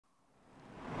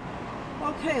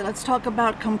Okay, let's talk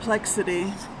about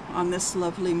complexity on this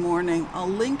lovely morning. I'll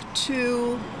link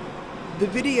to the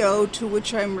video to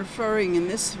which I'm referring in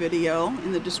this video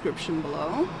in the description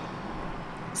below.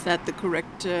 Is that the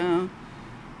correct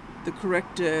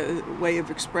way of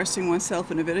expressing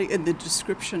oneself in a video? In the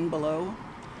description below.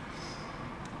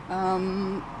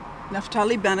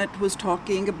 Neftali Bennet was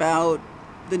talking about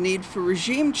the need for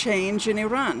regime change in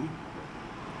Iran.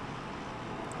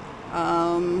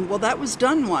 Well, that was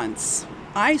done once.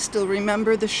 I still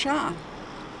remember the Shah,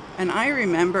 and I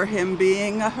remember him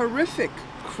being a horrific,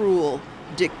 cruel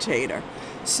dictator.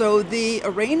 So the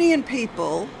Iranian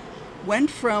people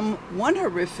went from one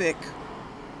horrific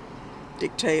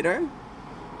dictator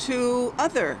to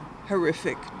other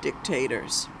horrific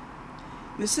dictators.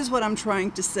 This is what I'm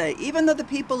trying to say. Even though the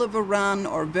people of Iran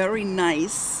are very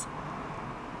nice,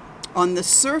 on the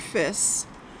surface,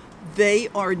 they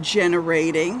are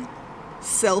generating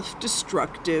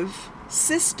self-destructive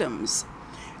systems.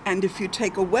 And if you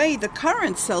take away the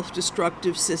current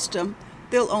self-destructive system,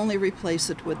 they'll only replace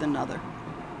it with another.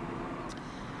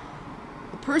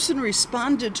 A person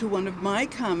responded to one of my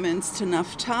comments to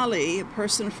Neftali. A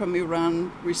person from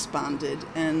Iran responded,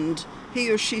 and he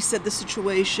or she said the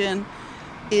situation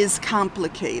is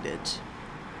complicated.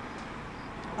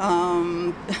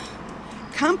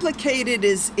 Complicated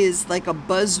is like a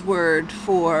buzzword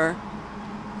for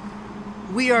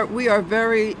we are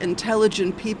very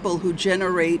intelligent people who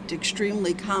generate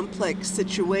extremely complex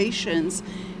situations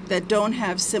that don't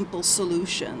have simple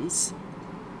solutions.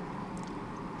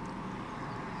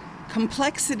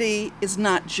 Complexity is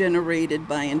not generated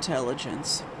by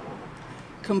intelligence.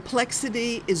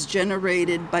 Complexity is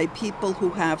generated by people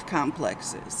who have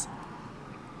complexes.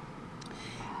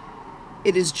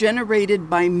 It is generated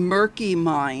by murky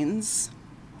minds.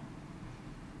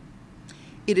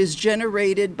 It is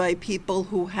generated by people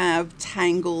who have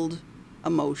tangled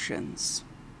emotions.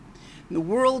 The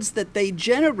worlds that they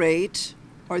generate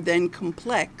are then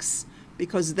complex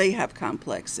because they have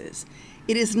complexes.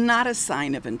 It is not a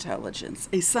sign of intelligence.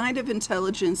 A sign of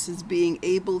intelligence is being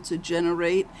able to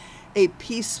generate a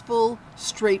peaceful,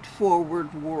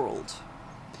 straightforward world.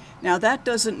 Now, that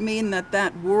doesn't mean that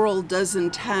that world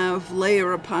doesn't have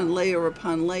layer upon layer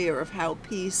upon layer of how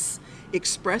peace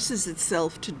expresses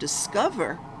itself to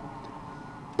discover,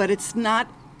 but it's not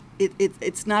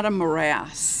a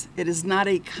morass. It is not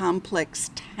a complex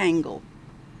tangle.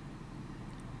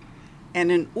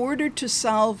 And in order to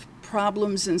solve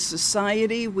problems in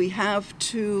society, we have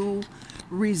to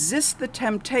resist the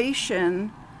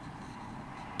temptation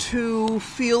to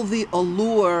feel the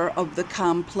allure of the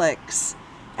complex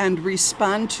and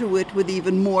respond to it with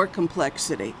even more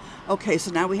complexity. Okay,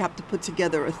 so now we have to put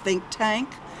together a think tank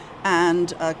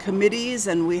and committees,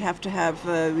 and we have to have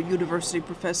university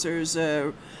professors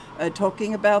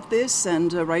talking about this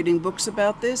and writing books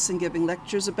about this and giving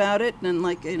lectures about it, and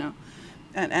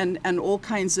and all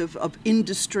kinds of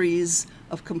industries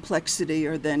of complexity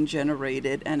are then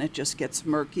generated, and it just gets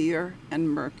murkier and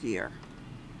murkier.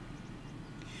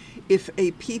 If a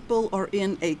people are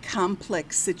in a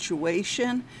complex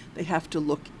situation, they have to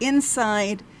look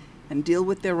inside and deal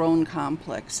with their own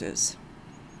complexes.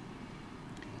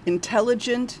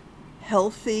 Intelligent,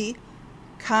 healthy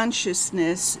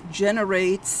consciousness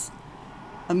generates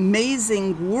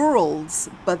amazing worlds,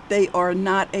 but they are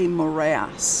not a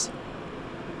morass.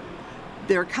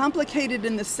 They're complicated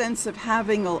in the sense of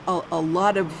having a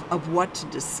lot of what to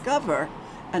discover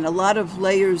and a lot of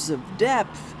layers of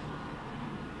depth,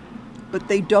 but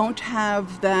they don't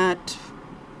have that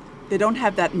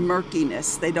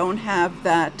murkiness. They don't have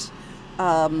that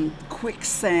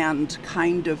quicksand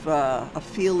kind of a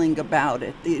feeling about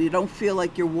it. You don't feel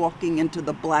like you're walking into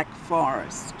the Black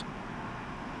Forest.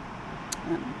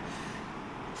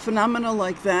 Phenomena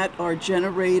like that are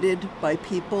generated by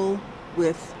people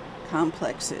with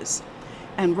complexes.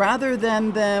 And rather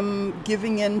than them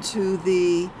giving into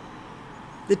the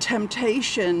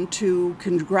temptation to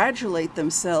congratulate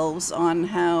themselves on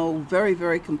how very,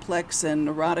 very complex and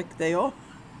neurotic they are.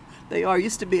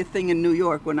 Used to be a thing in New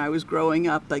York when I was growing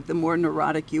up, like the more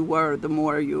neurotic you were, the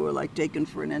more you were like taken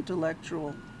for an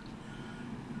intellectual.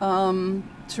 To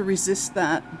resist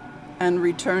that and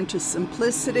return to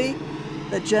simplicity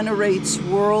that generates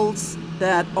worlds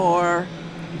that are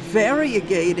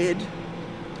variegated,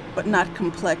 but not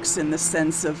complex in the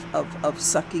sense of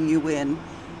sucking you in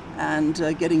and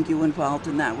getting you involved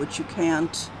in that which you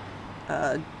can't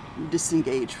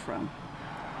disengage from.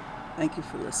 Thank you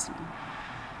for listening.